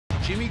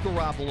Jimmy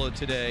Garoppolo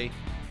today.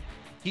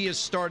 He has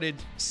started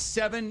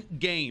 7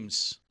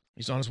 games.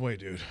 He's on his way,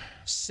 dude.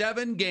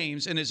 7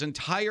 games in his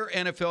entire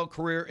NFL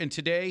career, and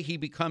today he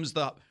becomes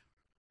the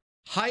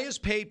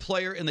highest paid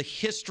player in the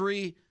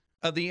history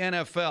of the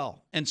NFL.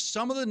 And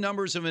some of the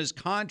numbers of his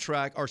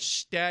contract are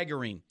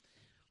staggering.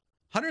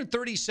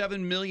 $137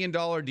 million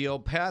deal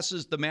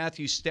passes the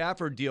Matthew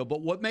Stafford deal,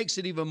 but what makes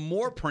it even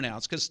more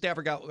pronounced, because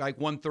Stafford got like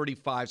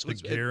 135. So the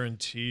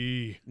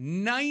guarantee.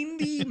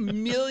 $90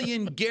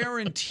 million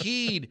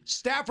guaranteed.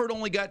 Stafford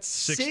only got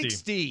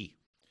 60.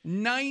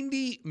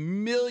 $90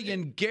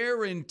 million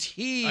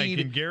guaranteed. I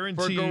can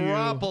guarantee for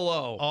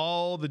Garoppolo.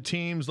 All the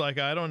teams, like,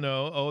 I don't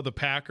know, the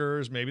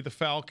Packers, maybe the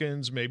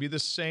Falcons, maybe the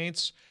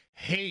Saints,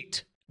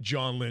 hate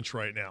John Lynch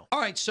right now. All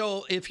right,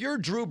 so if you're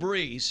Drew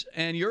Brees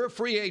and you're a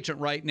free agent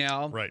right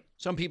now, right?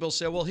 Some people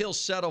say, well, he'll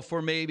settle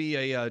for maybe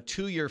a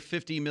 2-year,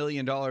 $50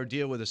 million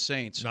deal with the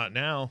Saints. Not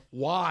now.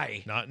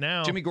 Why? Not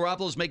now. Jimmy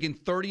Garoppolo's making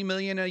 $30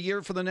 million a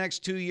year for the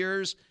next 2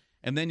 years,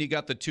 and then you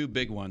got the 2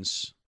 big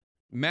ones.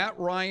 Matt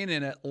Ryan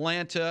in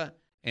Atlanta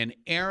and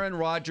Aaron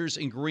Rodgers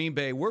in Green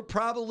Bay. We're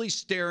probably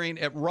staring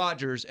at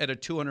Rodgers at a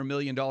 $200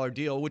 million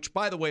deal, which,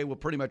 by the way, will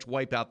pretty much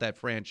wipe out that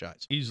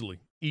franchise. Easily.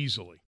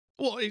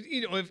 Well,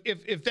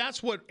 if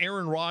that's what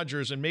Aaron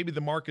Rodgers, and maybe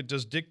the market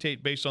does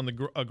dictate based on the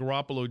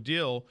Garoppolo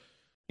deal,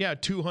 yeah,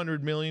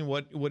 $200 million,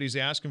 what he's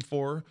asking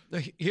for.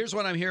 Here's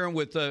what I'm hearing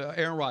with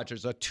Aaron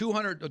Rodgers: a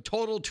total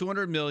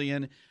 $200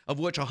 million, of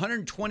which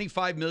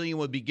 $125 million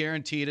would be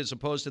guaranteed, as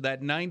opposed to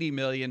that $90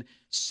 million,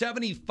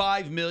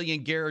 $75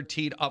 million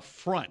guaranteed up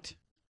front.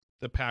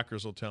 The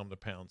Packers will tell him to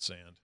pound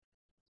sand.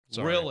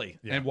 Sorry. Really?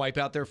 Yeah. And wipe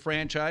out their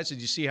franchise? Did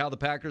you see how the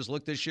Packers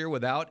look this year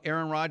without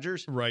Aaron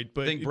Rodgers? Right.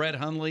 But think Brett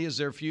Hundley is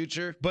their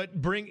future? But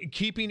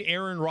keeping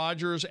Aaron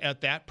Rodgers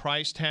at that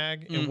price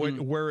tag and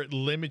where it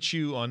limits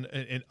you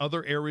in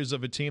other areas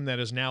of a team that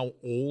is now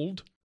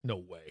old, no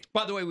way.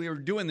 By the way, we were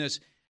doing this.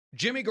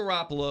 Jimmy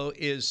Garoppolo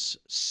is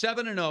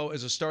 7-0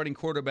 as a starting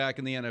quarterback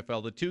in the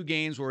NFL. The 2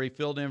 games where he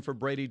filled in for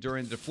Brady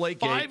during the Deflategate.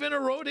 5 in a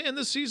row to end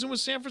the season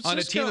with San Francisco. On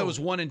a team that was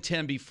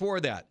 1-10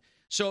 before that.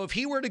 So if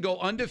he were to go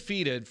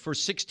undefeated for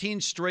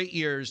 16 straight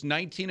years,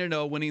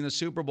 19-0, winning the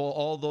Super Bowl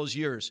all those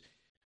years,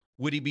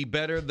 would he be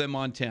better than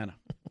Montana?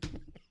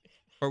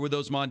 Or would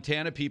those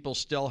Montana people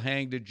still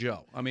hang to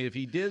Joe? I mean, if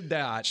he did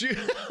that,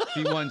 if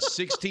he won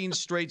 16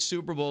 straight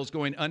Super Bowls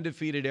going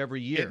undefeated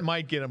every year. It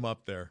might get him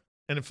up there.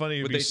 And it's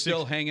funny, would they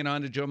still hanging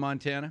on to Joe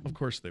Montana? Of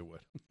course they would.